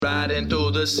Riding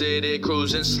through the city,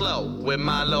 cruising slow with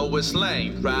my lowest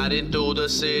lane. Riding through the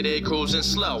city, cruising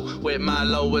slow with my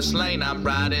lowest lane. I'm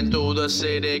riding through the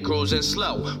city, cruising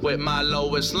slow with my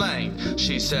lowest lane.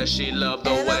 She says she loved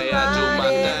the way I do my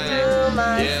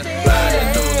thing. Yeah,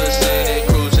 riding through the city,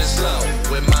 cruising slow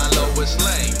with my lowest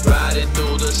lane. Riding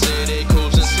through the city,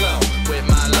 cruising slow with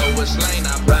my lowest lane.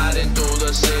 I'm riding through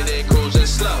the city, cruising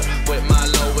slow with my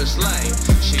lowest lane.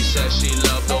 She says she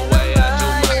loved the way I do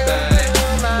my thing.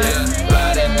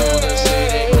 Riding through the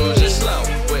city, cruising slow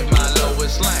with my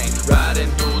lowest lane. Riding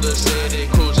through the city,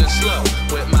 cruising slow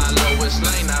with my lowest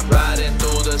lane. I'm riding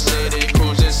through the city,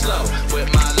 cruising slow with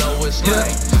my lowest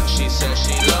lane. She says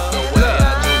she loved the way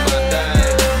I do my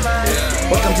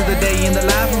thing. Welcome to the day in the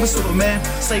life of a Superman.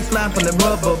 Safe line from the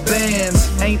rubber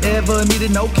bands. Ain't ever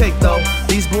needed no cake though.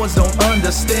 These boys don't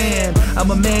understand.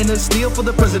 I'm a man of steel for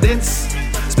the presidents.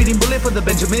 Speeding bullet for the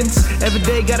Benjamins. Every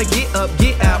day gotta get up,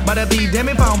 get out. But I be damn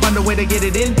if I don't find a way to get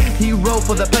it in. Hero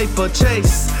for the paper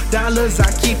chase. Dollars, I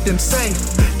keep them safe.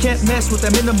 Can't mess with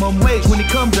the minimum wage. When it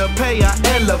comes to pay, I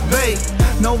elevate.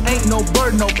 No, ain't no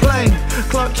bird, no plane.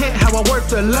 Clark Kent, how I work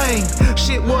the lane.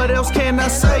 Shit, what else can I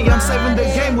say? I'm saving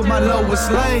the game with my lowest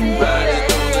lane. Riding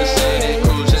through the city,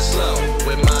 cruising slow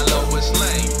with my lowest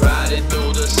lane. Riding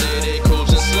through the city,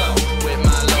 cruising slow with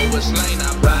my lowest lane.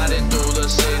 I'm riding through the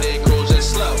city, cruising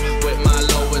slow with my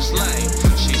lowest lane.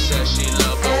 She says she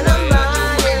loved the way I do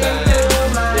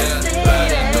my thing. Yeah,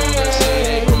 riding through the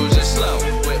city, cruising slow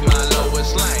with my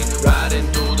lowest lane. Riding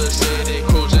through the city,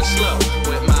 cruising slow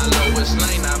with my lowest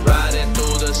lane. I'm riding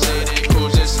through the city,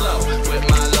 cruising slow with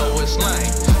my lowest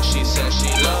lane. She says she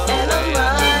loved the way I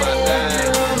do my thing.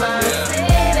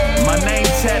 Yeah. My name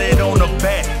tatted on her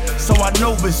back, so I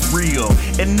know it's real.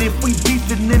 And if we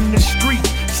beefing in the street,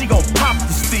 she gon' pop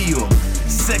the steel.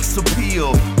 Sex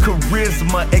appeal,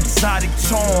 charisma, exotic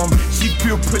charm. She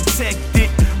feel protected,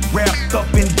 wrapped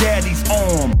up in daddy's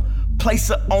arm. Place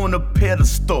her on a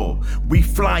pedestal, we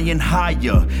flying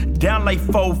higher. Down like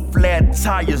 4 flat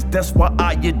tires, that's why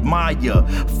I admire.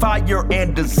 Fire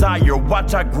and desire,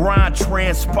 watch our grind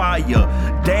transpire.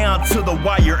 Down to the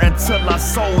wire until our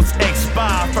souls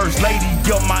expire. First lady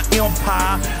of my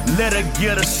empire, let her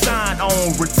get a shine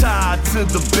on. Retire to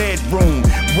the bedroom,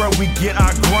 where we get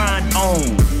our grind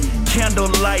on.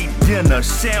 Candlelight dinner,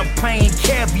 champagne,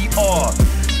 caviar.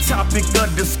 Topic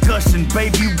of discussion,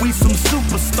 baby, we some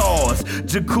superstars.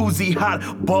 Jacuzzi,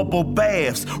 hot bubble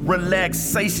baths,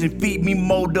 relaxation, feed me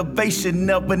motivation,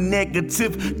 never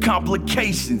negative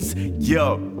complications.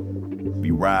 Yo,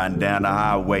 be riding down the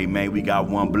highway, man. We got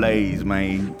one blaze,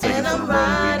 man. Take it to the road,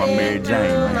 be my Mary Jane,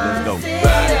 man. Let's go.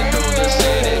 Riding through the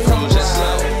city.